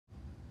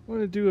I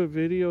want to do a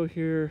video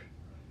here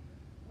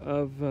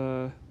of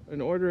an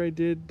order I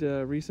did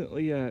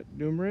recently at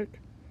Numrich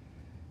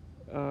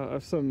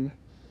of some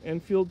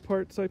enfield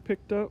parts I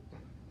picked up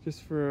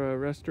just for a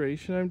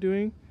restoration I'm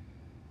doing.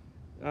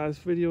 This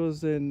video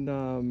is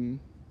in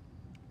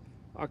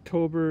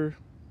October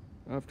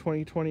of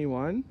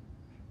 2021.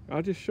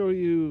 I'll just show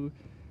you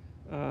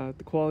the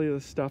quality of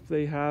the stuff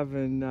they have,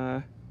 and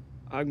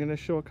I'm going to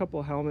show a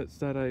couple helmets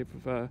that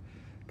I've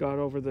got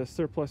over the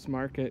surplus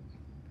market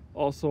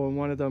also, and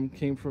one of them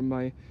came from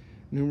my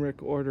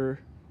Numrich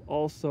order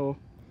also.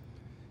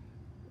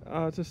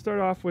 To start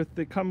off with,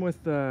 they come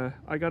with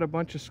I got a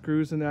bunch of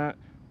screws in that.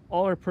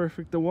 All are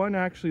perfect. The one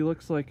actually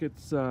looks like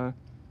it's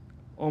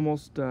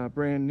almost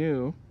brand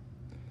new.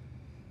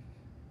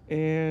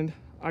 And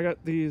I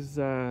got these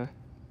the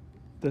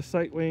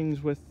sight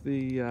wings with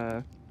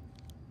the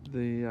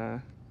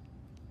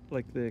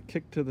like the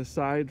kick to the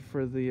side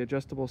for the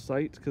adjustable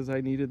sights, because I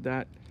needed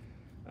that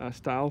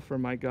style for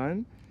my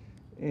gun.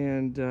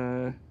 And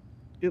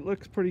it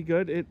looks pretty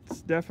good.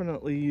 It's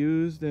definitely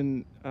used,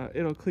 and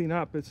it'll clean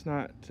up. It's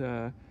not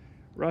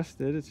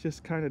rusted. It's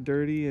just kind of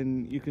dirty,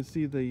 and you can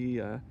see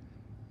the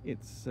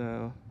it's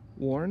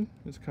worn.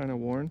 It's kind of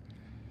worn.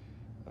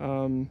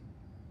 The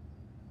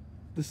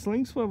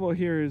sling swivel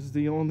here is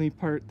the only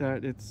part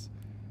that it's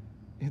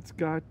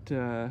got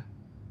a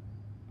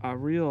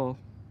real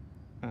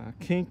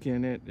kink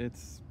in it.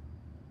 It's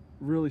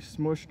really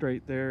smushed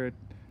right there.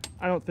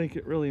 I don't think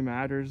it really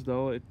matters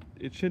though. It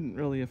shouldn't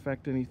really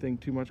affect anything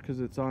too much because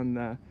it's on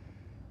the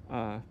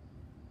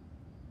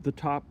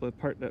top, the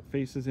part that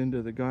faces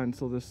into the gun,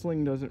 so the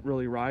sling doesn't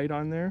really ride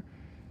on there.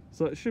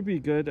 So it should be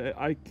good.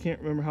 I can't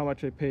remember how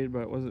much I paid, but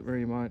it wasn't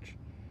very much.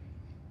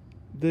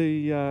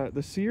 The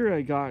sear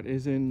I got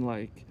is in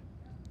like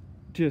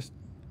just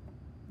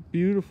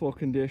beautiful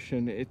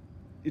condition. It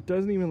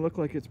doesn't even look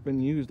like it's been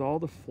used. All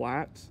the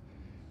flats,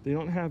 they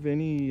don't have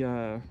any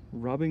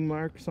rubbing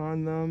marks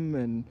on them,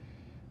 and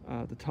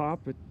the top,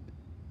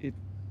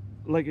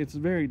 it's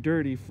very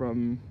dirty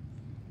from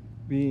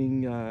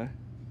being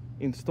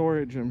in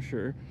storage, I'm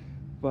sure,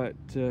 but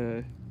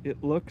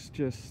it looks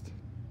just,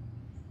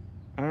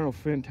 I don't know,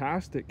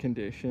 fantastic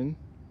condition.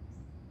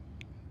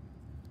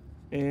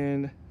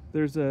 And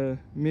there's a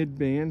mid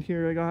band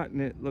here I got,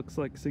 and it looks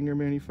like Singer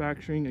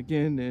manufacturing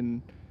again,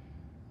 in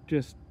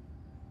just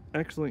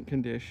excellent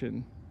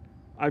condition.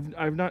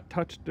 I've not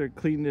touched or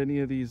cleaned any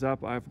of these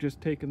up. I've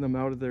just taken them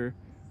out of their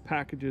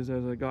packages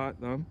as I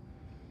got them,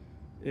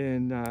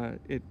 and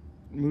it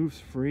moves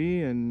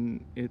free,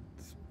 and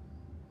it's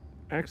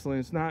excellent.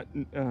 It's not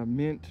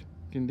mint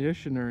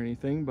condition or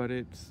anything, but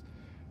it's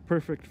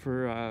perfect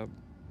for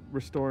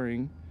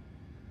restoring.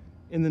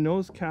 In the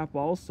nose cap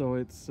also,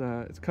 it's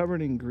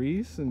covered in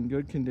grease and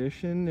good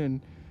condition,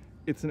 and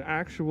it's an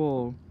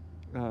actual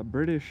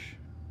British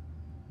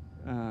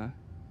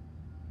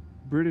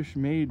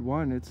made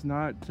one. It's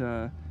not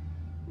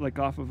like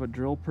off of a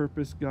drill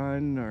purpose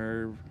gun,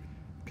 or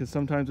because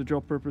sometimes the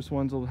drill purpose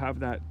ones will have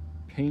that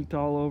paint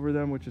all over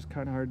them, which is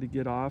kind of hard to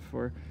get off,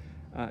 or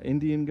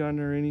Indian gun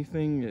or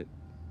anything.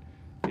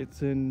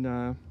 It's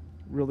in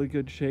really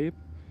good shape.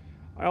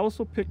 I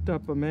also picked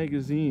up a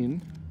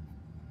magazine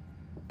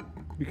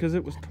because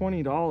it was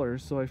 $20,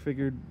 so I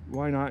figured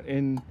why not,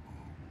 and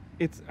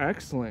it's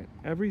excellent.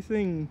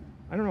 Everything,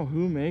 I don't know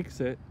who makes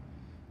it,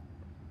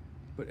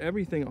 but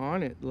everything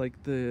on it, like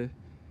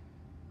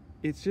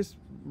it's just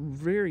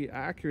very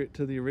accurate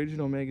to the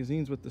original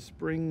magazines, with the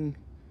spring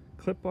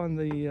clip on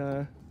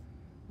the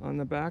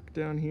back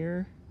down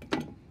here,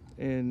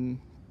 and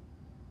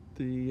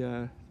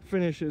the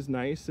finish is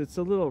nice. It's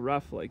a little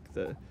rough, like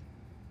the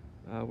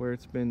where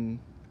it's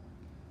been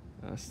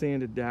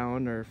sanded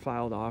down or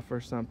filed off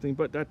or something,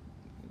 but that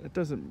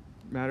doesn't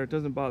matter. It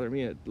doesn't bother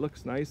me. It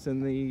looks nice,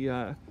 and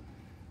the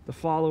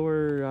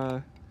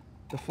follower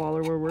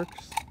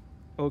works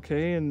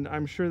okay, and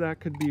I'm sure that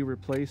could be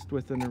replaced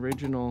with an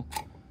original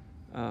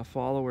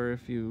follower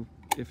if you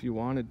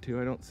wanted to.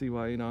 I don't see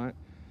why not.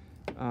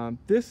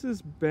 This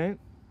is bent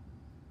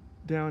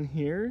down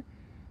here,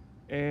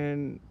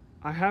 and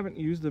I haven't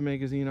used the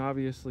magazine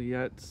obviously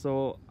yet,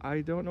 so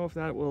I don't know if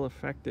that will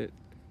affect it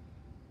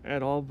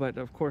at all, but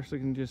of course I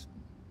can just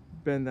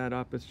bend that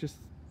up. It's just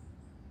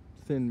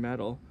thin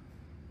metal.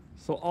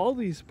 So all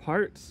these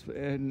parts,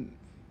 and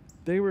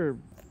they were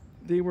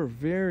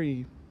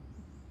very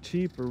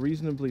cheap or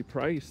reasonably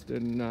priced,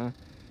 and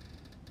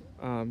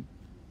I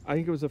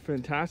think it was a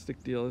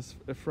fantastic deal. It's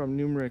from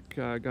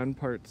Numrich gun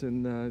parts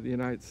in the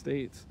United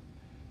States.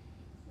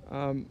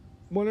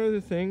 One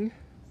other thing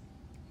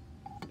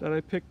that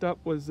I picked up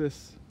was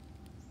this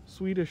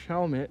Swedish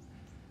helmet.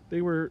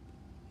 They were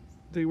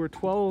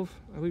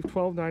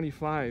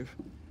 $12.95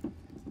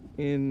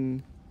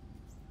 in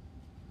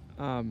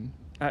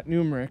at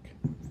Numrich,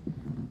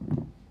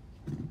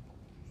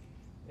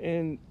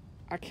 and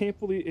I can't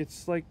believe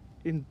it's like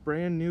in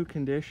brand new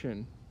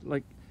condition.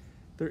 Like,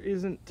 there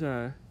isn't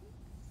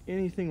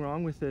anything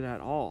wrong with it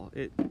at all.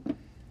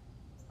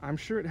 I'm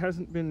sure it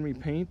hasn't been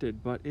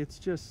repainted, but it's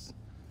just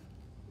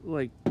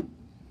like,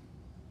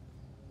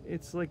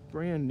 it's like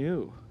brand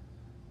new.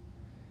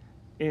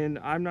 And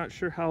I'm not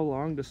sure how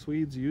long the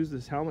Swedes use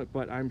this helmet,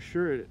 but I'm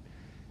sure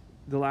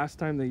the last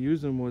time they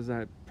used them was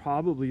at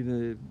probably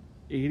the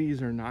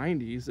 80s or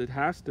 90s. It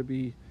has to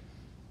be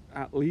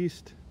at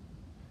least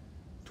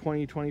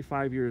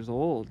 20-25 years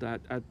old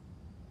at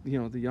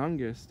you know, the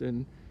youngest.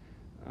 And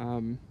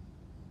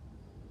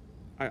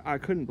I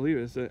couldn't believe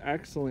it. It's an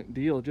excellent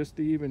deal just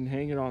to even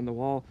hang it on the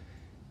wall.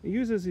 It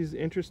uses these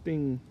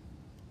interesting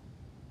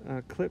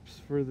clips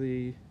for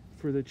the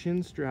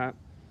chin strap.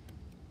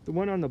 The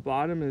one on the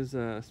bottom is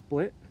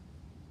split,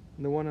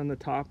 and the one on the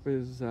top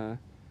is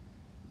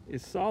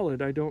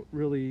solid. I don't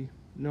really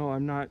know. I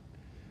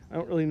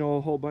don't really know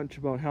a whole bunch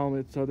about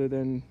helmets other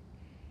than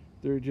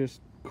they're just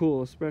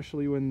cool,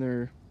 especially when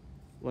they're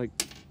like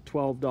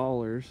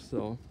 $12.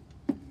 So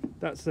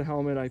that's the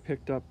helmet I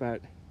picked up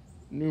at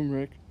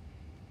Numrich.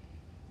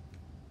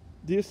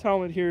 This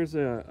helmet here is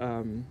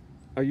a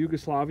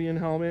Yugoslavian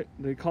helmet.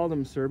 They call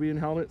them Serbian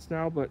helmets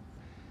now, but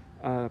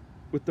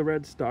with the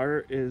red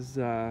star is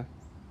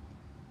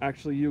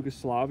actually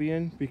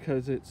Yugoslavian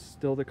because it's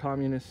still the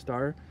communist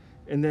star.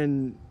 And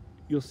then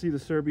you'll see the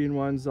Serbian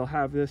ones, they'll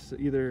have this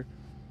either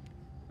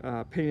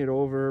painted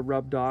over,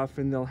 rubbed off,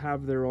 and they'll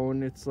have their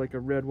own, it's like a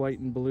red, white,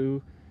 and blue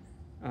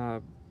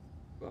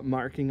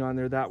marking on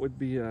there. That would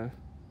be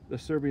the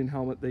Serbian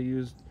helmet they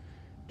used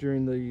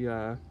during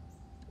the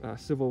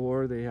Civil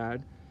War they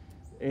had.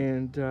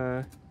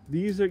 And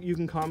these you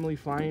can commonly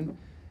find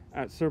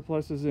at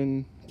surpluses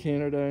in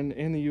Canada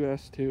and the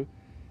US too.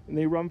 And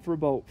they run for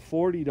about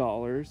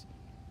 $40,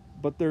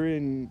 but they're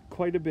in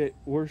quite a bit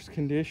worse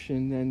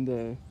condition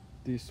than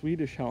the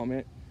Swedish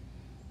helmet.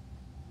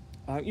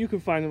 You can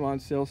find them on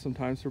sale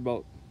sometimes for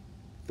about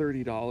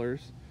 $30.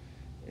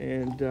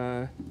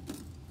 And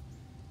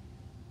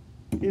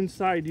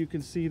inside you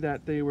can see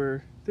that they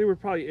were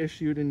probably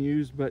issued and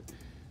used, but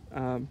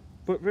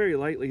very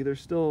lightly. They're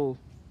still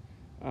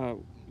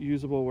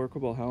usable,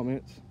 workable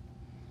helmets.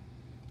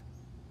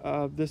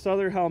 This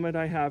other helmet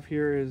I have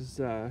here is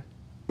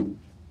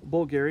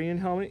Bulgarian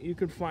helmet. You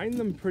can find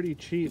them pretty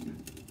cheap.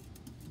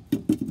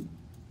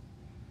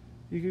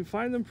 You can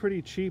find them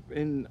pretty cheap,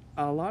 and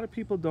a lot of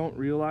people don't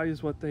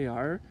realize what they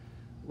are.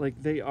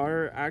 Like, they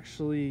are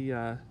actually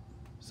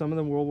some of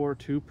them World War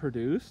II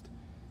produced,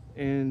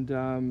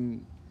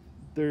 and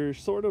they're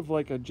sort of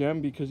like a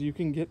gem because you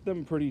can get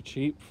them pretty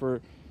cheap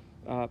for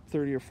 $30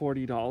 or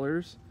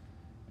 $40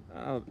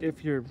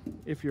 if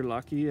you're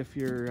lucky, if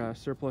your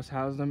surplus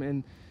has them.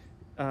 And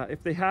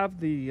if they have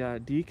the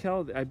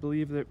decal, I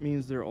believe that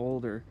means they're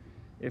older.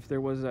 If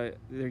there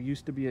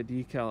used to be a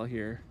decal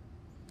here.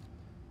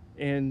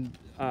 And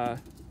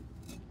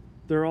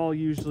they're all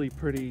usually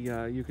pretty,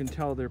 you can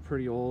tell they're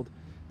pretty old.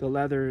 The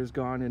leather is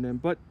gone in them,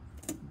 but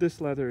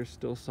this leather is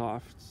still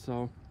soft.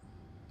 So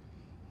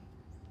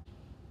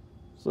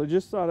I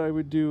just thought I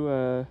would do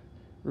a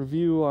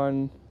review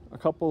on a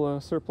couple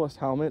of surplus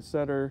helmets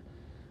that are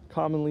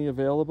commonly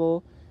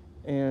available,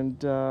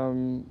 and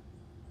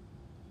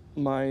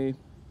my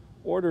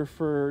order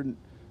for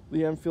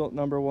the Enfield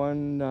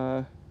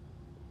No1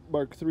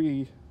 Mark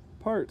III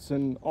parts,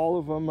 and all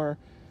of them are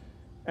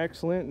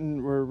excellent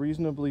and were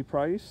reasonably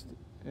priced.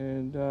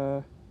 And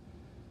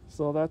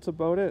so that's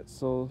about it.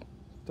 So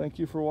thank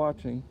you for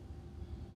watching.